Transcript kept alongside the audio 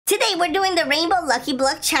Today we're doing the Rainbow Lucky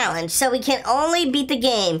Block Challenge, so we can only beat the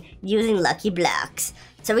game using Lucky Blocks.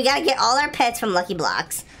 So we gotta get all our pets from Lucky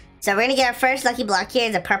Blocks. So we're gonna get our first Lucky Block here,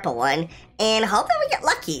 is a purple one, and hope that we get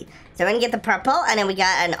lucky. So we're gonna get the purple, and then we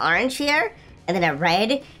got an orange here, and then a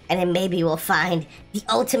red, and then maybe we'll find the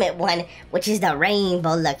ultimate one, which is the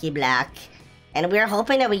Rainbow Lucky Block. And we're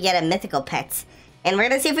hoping that we get a mythical pet. And we're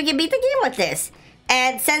gonna see if we can beat the game with this.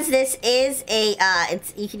 And since this is a,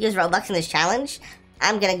 you can use Robux in this challenge,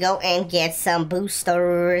 I'm gonna go and get some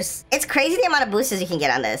boosters. It's crazy the amount of boosters you can get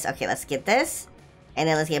on this. Okay, let's get this. And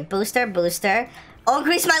then let's get booster. Oh,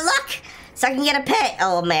 increase my luck! So I can get a pet.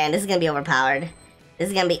 Oh man, this is gonna be overpowered. This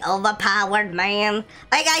is gonna be overpowered, man.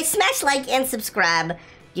 Alright guys, smash like and subscribe.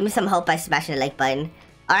 Give me some hope by smashing the like button.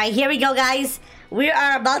 Alright, here we go guys. We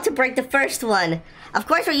are about to break the first one. Of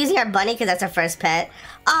course we're using our bunny because that's our first pet.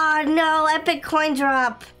 Oh no, epic coin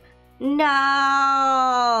drop.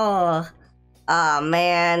 No. Oh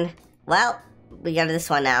man. Well, we got this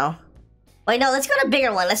one now. Wait, no, let's go to a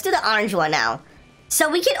bigger one. Let's do the orange one now. So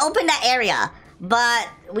we can open that area, but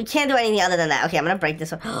we can't do anything other than that. Okay, I'm gonna break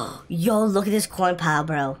this one. Yo, look at this coin pile,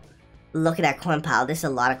 bro. Look at that coin pile. This is a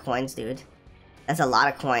lot of coins, dude. That's a lot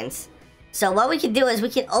of coins. So what we can do is we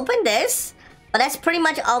can open this, but that's pretty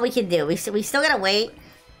much all we can do. We still gotta wait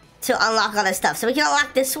to unlock all this stuff. So we can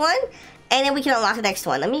unlock this one, and then we can unlock the next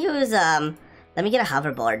one. Let me use, let me get a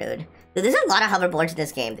hoverboard, dude. Dude, there's a lot of hoverboards in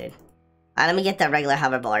this game, dude. Alright, let me get the regular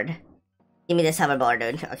hoverboard. Give me this hoverboard,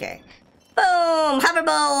 dude. Okay. Boom!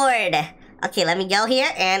 Hoverboard! Okay, let me go here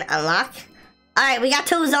and unlock. Alright, we got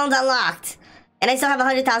 2 zones unlocked. And I still have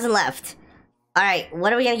 100,000 left. Alright,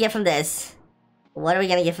 what are we gonna get from this? What are we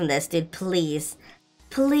gonna get from this, dude? Please.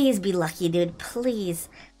 Please be lucky, dude. Please.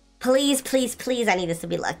 Please, please, please, I need this to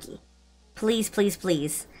be lucky. Please, please,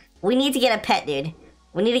 please. We need to get a pet, dude.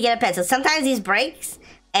 We need to get a pet. So sometimes these breaks,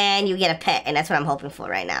 and you get a pet, and that's what I'm hoping for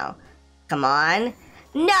right now. Come on.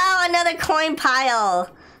 No, another coin pile.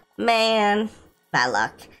 Man. Bad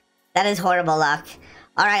luck. That is horrible luck.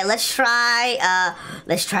 Alright, let's try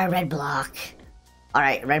red block.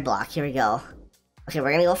 Alright, red block. Here we go. Okay,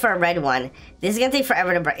 we're gonna go for a red one. This is gonna take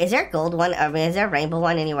forever to break. Is there a gold one? I mean, is there a rainbow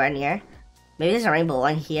one anywhere near? Maybe there's a rainbow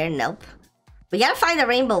one here. Nope. We gotta find the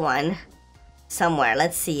rainbow one somewhere.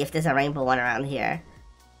 Let's see if there's a rainbow one around here.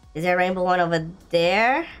 Is there a rainbow one over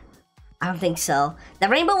there? I don't think so. The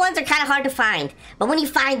rainbow ones are kind of hard to find, but when you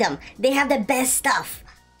find them, they have the best stuff.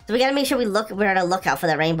 So we gotta make sure we're on a lookout for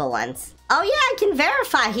the rainbow ones. Oh yeah, I can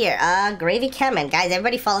verify here. Gravycatman. Guys,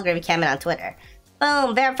 everybody follow Gravycatman on Twitter.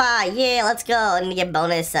 Boom, verify. Yeah, let's go. And we get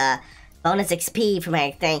bonus XP from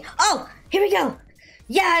everything. Oh, here we go.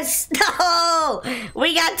 Yes! No!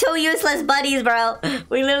 We got 2 useless bunnies, bro.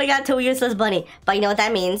 We literally got 2 useless bunny. But you know what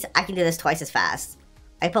that means? I can do this twice as fast.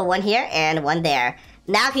 I put 1 here and 1 there.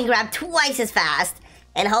 Now I can grab twice as fast.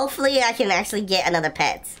 And hopefully I can actually get another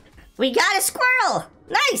pet. We got a squirrel!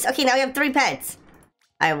 Nice! Okay, now we have 3 pets.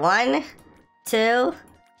 Alright, 1, 2,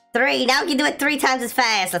 3. Now we can do it 3 times as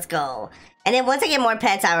fast. Let's go. And then once I get more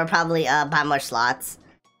pets, I will probably buy more slots.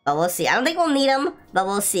 But we'll see. I don't think we'll need them, but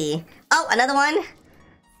we'll see. Oh, another one.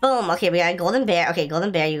 Boom. Okay, we got a golden bear. Okay,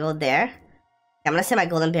 golden bear, you go there. I'm gonna send my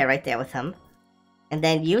golden bear right there with him. And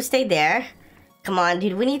then you stay there. Come on,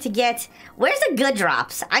 dude. We need to get... Where's the good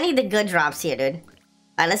drops? I need the good drops here, dude.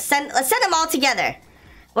 Alright, let's send them all together.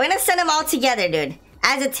 We're gonna send them all together, dude.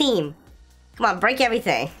 As a team. Come on, break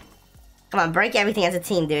everything. Come on, break everything as a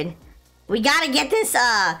team, dude. We gotta get this,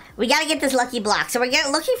 lucky block. So we're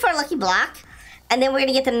looking for a lucky block. And then we're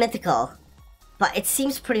gonna get the mythical. But it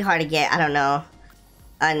seems pretty hard to get. I don't know.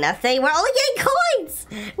 Nothing. We're only getting coins!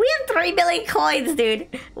 We have 3 million coins, dude.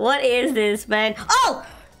 What is this, man? Oh!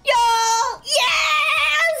 Yo!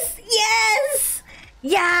 Yes! Yes!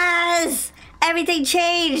 Yes! Everything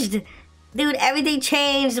changed! Dude, everything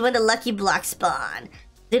changed when the lucky block spawned.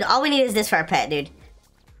 Dude, all we need is this for our pet, dude.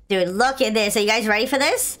 Dude, look at this. Are you guys ready for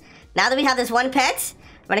this? Now that we have this one pet,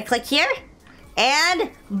 we're gonna click here.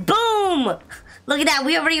 And boom! Look at that.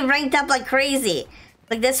 We already ranked up like crazy.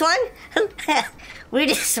 Like this one? We're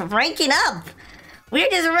just ranking up. We're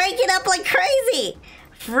just ranking up like crazy.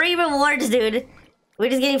 Free rewards, dude. We're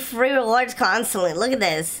just getting free rewards constantly. Look at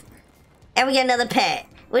this. And we get another pet.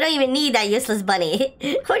 We don't even need that useless bunny.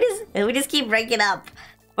 we just keep ranking up.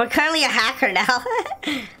 We're currently a hacker now.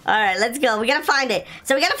 Alright, let's go. We gotta find it.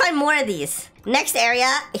 So we gotta find more of these. Next area.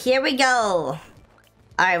 Here we go.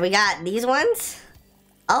 Alright, we got these ones.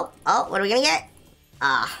 Oh, what are we gonna get?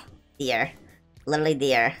 Ah, deer. Literally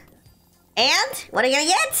deer. And what are you gonna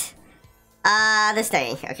get? This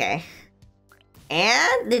thing. Okay.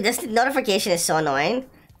 And dude, this notification is so annoying.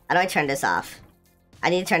 How do I turn this off? I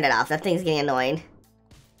need to turn that off. That thing's getting annoying.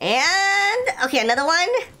 And okay, another one.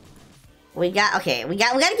 We gotta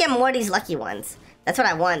get more of these lucky ones. That's what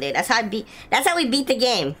I want, dude. That's how we beat the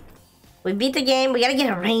game. We beat the game. We gotta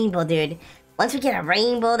get a rainbow, dude. Once we get a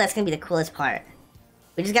rainbow, that's gonna be the coolest part.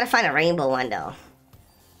 We just gotta find a rainbow one, though.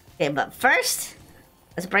 Okay, but first,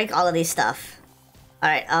 let's break all of these stuff.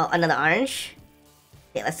 Alright, oh, another orange.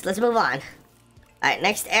 Okay, let's move on. Alright,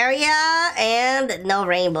 next area, and no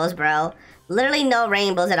rainbows, bro. Literally no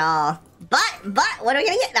rainbows at all. But, what are we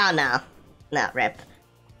gonna get now? No, rip.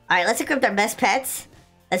 Alright, let's equip our best pets.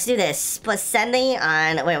 Let's do this. Put sending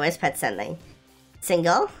on... Wait, where's pet sending?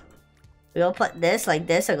 Single. We will put this like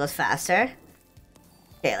this so it goes faster.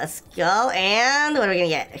 Okay, let's go. And what are we gonna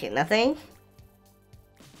get? Okay, nothing.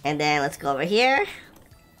 And then let's go over here.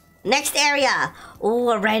 Next area.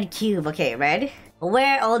 Ooh, a red cube. Okay, red.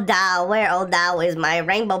 Where, old thou is my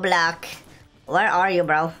rainbow block? Where are you,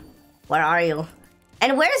 bro? Where are you?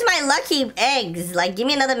 And where's my lucky eggs? Like, give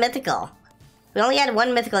me another mythical. We only had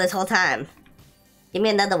one mythical this whole time. Give me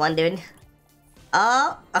another one, dude.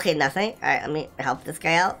 Oh, okay, nothing. Alright, let me help this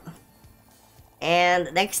guy out.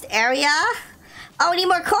 And next area. Oh, we need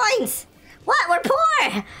more coins. What? We're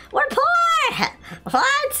poor. We're poor.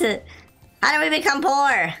 What? How do we become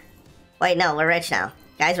poor? Wait, no, we're rich now.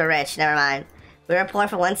 Guys, we're rich. Never mind. We were poor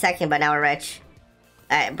for 1 second, but now we're rich.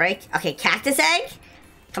 Alright, break. Okay, cactus egg.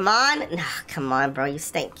 Come on. No, come on, bro. You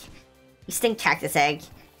stink. You stink, cactus egg.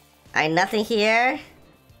 Alright, nothing here.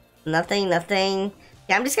 Nothing.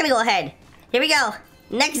 Yeah, I'm just gonna go ahead. Here we go.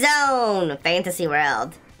 Next zone. Fantasy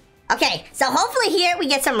world. Okay, so hopefully here we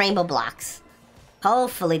get some rainbow blocks.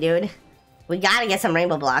 Hopefully, dude. We gotta get some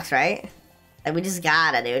rainbow blocks, right? Like, we just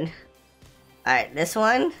gotta, dude. Alright, this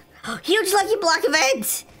one. Huge lucky block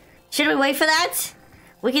event! Should we wait for that?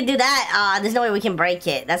 We can do that. There's no way we can break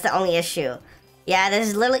it. That's the only issue. Yeah,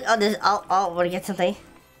 there's literally... Oh, we're gonna get something.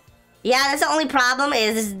 Yeah, that's the only problem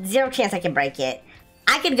is there's zero chance I can break it.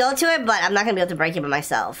 I could go to it, but I'm not gonna be able to break it by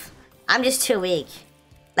myself. I'm just too weak.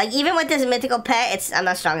 Like, even with this mythical pet, I'm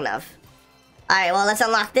not strong enough. Alright, well, let's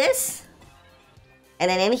unlock this. And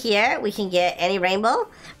then in here, we can get any rainbow.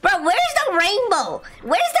 Bro, where's the rainbow?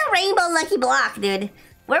 Where's the rainbow lucky block, dude?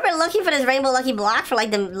 We've been looking for this rainbow lucky block for, like,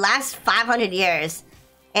 the last 500 years.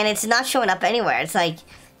 And it's not showing up anywhere. It's like,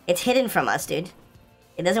 it's hidden from us, dude.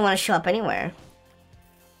 It doesn't want to show up anywhere.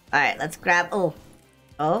 Alright, let's grab... Oh.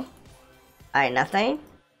 Alright, nothing.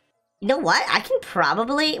 You know what? I can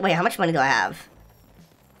probably... Wait, how much money do I have?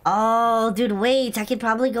 Oh, dude, wait. I could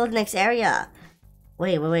probably go to the next area.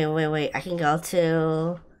 Wait. I can go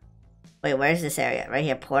to... Wait, where's this area? Right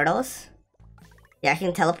here, portals. Yeah, I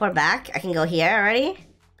can teleport back. I can go here already.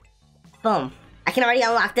 Boom. I can already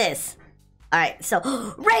unlock this. Alright, so...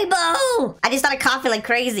 Rainbow! I just started coughing like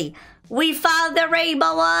crazy. We found the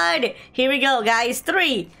rainbow one! Here we go, guys.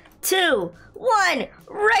 3, 2, 1.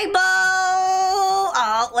 Rainbow!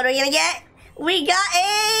 Oh, what are we gonna get? We got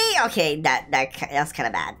a... Okay, that was kind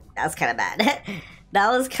of bad. That was kind of bad.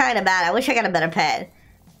 That was kind of bad. I wish I got a better pet.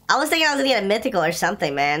 I was thinking I was gonna get a mythical or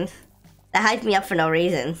something, man. That hyped me up for no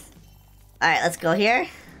reason. Alright, let's go here.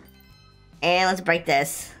 And let's break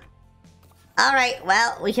this. Alright,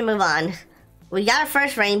 well, we can move on. We got our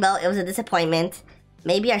first rainbow. It was a disappointment.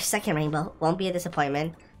 Maybe our second rainbow won't be a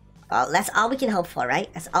disappointment. Well, that's all we can hope for,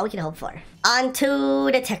 right? That's all we can hope for. On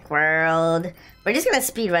to the tech world. We're just gonna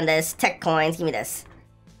speedrun this. Tech coins. Give me this.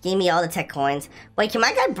 Give me all the tech coins. Wait, can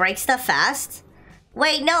my guy break stuff fast?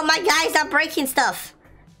 Wait, no, my guy's not breaking stuff.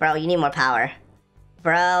 Bro, you need more power.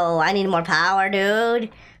 Bro, I need more power, dude.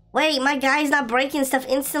 Wait, my guy's not breaking stuff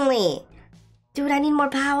instantly. Dude, I need more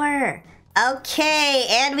power. Okay,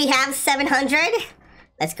 and we have 700.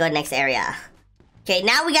 Let's go to the next area. Okay,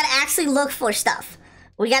 now we gotta actually look for stuff.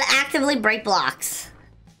 We gotta actively break blocks.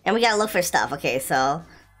 And we gotta look for stuff. Okay, so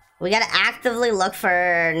we gotta actively look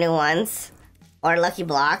for new ones. Or lucky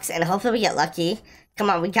blocks. And hopefully we get lucky. Come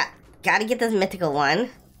on, we gotta get this mythical one.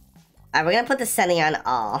 Alright, we're gonna put the sending on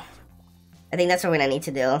all. I think that's what we're gonna need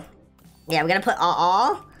to do. Yeah, we're gonna put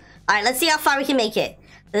all. Alright, let's see how far we can make it.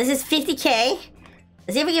 So this is 50k.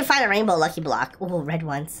 Let's see if we can find a rainbow lucky block. Ooh, red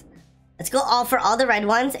ones. Let's go all for all the red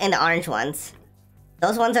ones and the orange ones.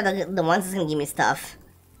 Those ones are the ones that's gonna give me stuff.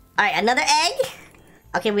 Alright, another egg.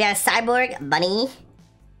 Okay, we got a cyborg bunny.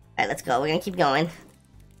 Alright, let's go. We're gonna keep going.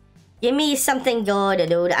 Give me something good,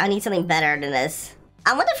 dude. I need something better than this.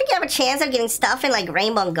 I wonder if we can have a chance of getting stuff in, like,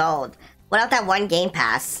 rainbow and gold. Without that one game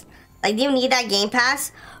pass. Like, do you need that game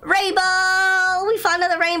pass? Rainbow! We found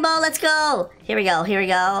another rainbow. Let's go. Here we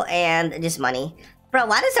go. And just money. Bro,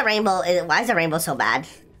 why is the rainbow so bad?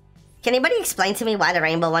 Can anybody explain to me why the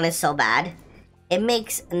rainbow one is so bad? It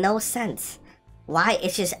makes no sense. Why?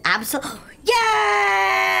 It's just absolute...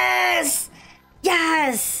 Yes!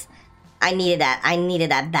 Yes! I needed that. I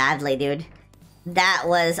needed that badly, dude. That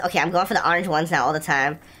was... Okay, I'm going for the orange ones now all the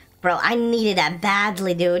time. Bro, I needed that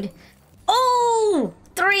badly, dude. Oh!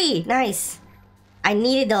 3! Nice. I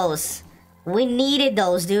needed those. We needed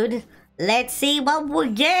those, dude. Let's see what we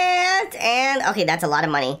get. And... Okay, that's a lot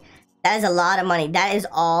of money. That is a lot of money. That is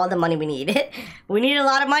all the money we need. We need a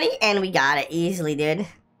lot of money, and we got it easily, dude.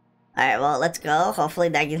 Alright, well, let's go. Hopefully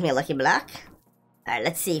that gives me a lucky block. Alright,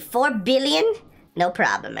 let's see. 4 billion? No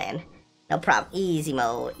problem, man. No problem. Easy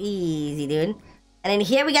mode. Easy, dude. And then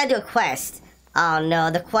here we gotta do a quest. Oh, no.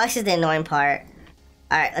 The quest is the annoying part.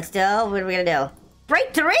 Alright, let's do... What are we gonna do?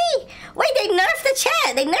 Break 3? Wait, they nerfed the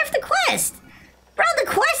chat. They nerfed the quest. Bro, the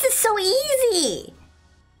quest is so easy.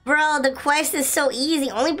 Bro, the quest is so easy.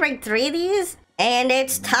 Only break 3 of these? And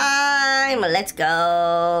it's time. Let's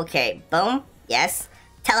go. Okay, boom. Yes.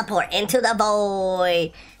 Teleport into the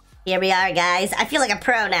void. Here we are, guys. I feel like a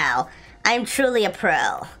pro now. I'm truly a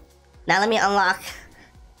pro. Now let me unlock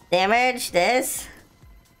damage. This.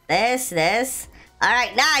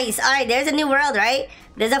 Alright, nice. Alright, there's a new world, right?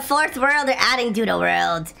 There's a 4th world. They're adding Doodle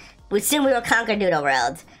World. Soon we will conquer Doodle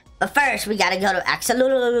World. But first, we gotta go to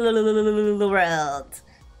Axolotl World.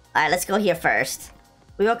 Alright, let's go here first.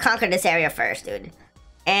 We will conquer this area first, dude.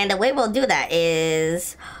 And the way we'll do that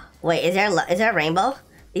is... Wait, is there a rainbow?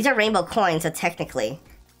 These are rainbow coins, so technically,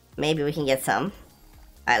 maybe we can get some.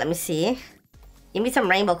 Alright, let me see. Give me some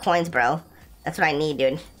rainbow coins, bro. That's what I need,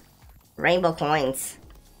 dude. Rainbow coins.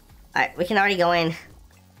 Alright, we can already go in.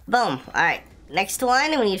 Boom. Alright, next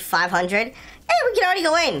one, we need 500. Hey, we can already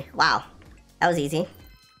go in. Wow. That was easy.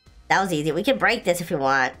 That was easy. We can break this if we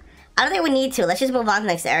want. I don't think we need to. Let's just move on to the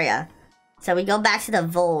next area. So we go back to the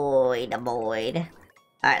void. Alright,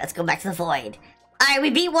 let's go back to the void. Alright,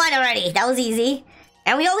 we beat 1 already. That was easy.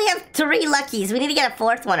 And we only have 3 luckies. We need to get a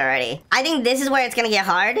 4th one already. I think this is where it's gonna get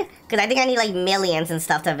hard. Because I think I need like millions and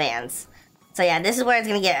stuff to advance. So yeah, this is where it's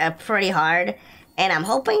gonna get pretty hard. And I'm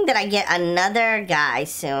hoping that I get another guy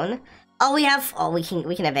soon. Oh, we have... Oh, we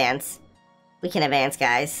can advance. We can advance,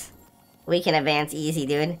 guys. We can advance easy,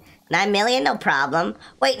 dude. 9 million? No problem.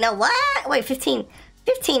 Wait, no, what? Wait, 15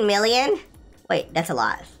 million? Wait, that's a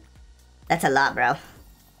lot. That's a lot, bro.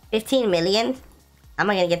 15 million? How am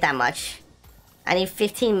I gonna get that much? I need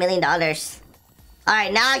 $15 million.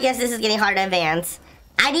 Alright, now I guess this is getting hard to advance.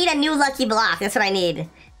 I need a new lucky block. That's what I need.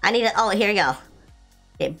 I need a... Oh, here we go.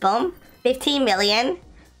 Okay, boom. 15 million.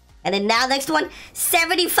 And then now next one,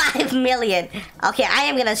 75 million. Okay, I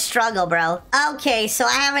am gonna struggle, bro. Okay, so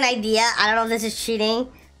I have an idea. I don't know if this is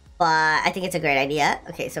cheating, but I think it's a great idea.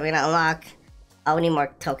 Okay, so we're gonna unlock... Oh, we need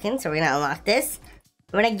more tokens, so we're gonna unlock this.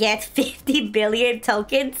 We're gonna get 50 billion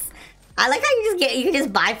tokens. I like how you can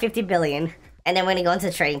just buy 50 billion. And then we're gonna go into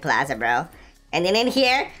the trading plaza, bro. And then in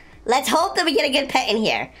here, let's hope that we get a good pet in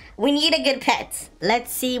here. We need a good pet.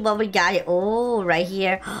 Let's see what we got here. Oh, right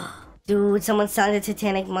here. Dude, someone's selling the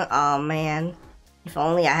Titanic. Oh, man. If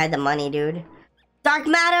only I had the money, dude. Dark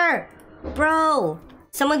matter! Bro!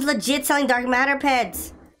 Someone's legit selling dark matter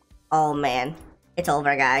pets. Oh, man. It's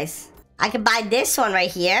over, guys. I can buy this one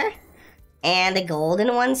right here. And the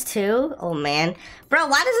golden ones, too. Oh, man. Bro,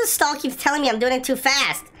 why does this stall keep telling me I'm doing it too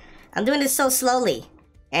fast? I'm doing this so slowly.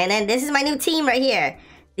 And then this is my new team right here.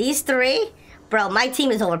 These 3. Bro, my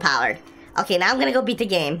team is overpowered. Okay, now I'm gonna go beat the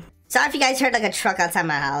game. Sorry if you guys heard like a truck outside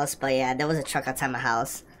my house, but yeah, there was a truck outside my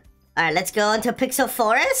house. Alright, let's go into Pixel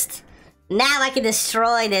Forest. Now I can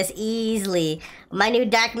destroy this easily. My new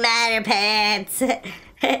dark matter pets.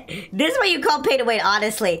 This is what you call pay to win,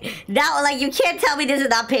 honestly. Now, like, you can't tell me this is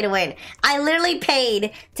not pay to win. I literally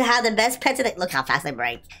paid to have the best pets in the... Look how fast I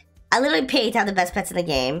break. I literally paid to have the best pets in the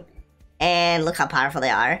game. And look how powerful they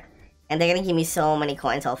are. And they're gonna give me so many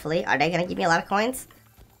coins, hopefully. Are they gonna give me a lot of coins?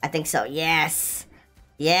 I think so. Yes.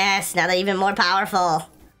 Yes, now they're even more powerful.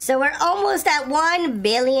 So we're almost at 1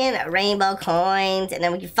 billion rainbow coins. And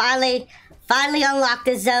then we can finally unlock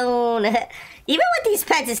the zone. Even with these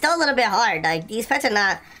pets, it's still a little bit hard. Like, these pets are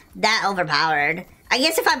not that overpowered. I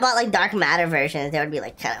guess if I bought, like, dark matter versions, they would be,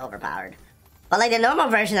 like, kind of overpowered. But, like, the normal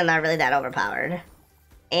versions are not really that overpowered.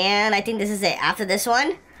 And I think this is it. After this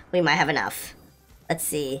one, we might have enough. Let's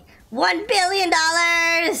see. $1 billion!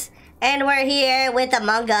 And we're here with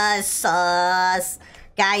Among Us.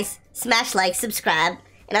 Guys, smash like, subscribe,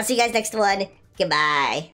 and I'll see you guys next one. Goodbye.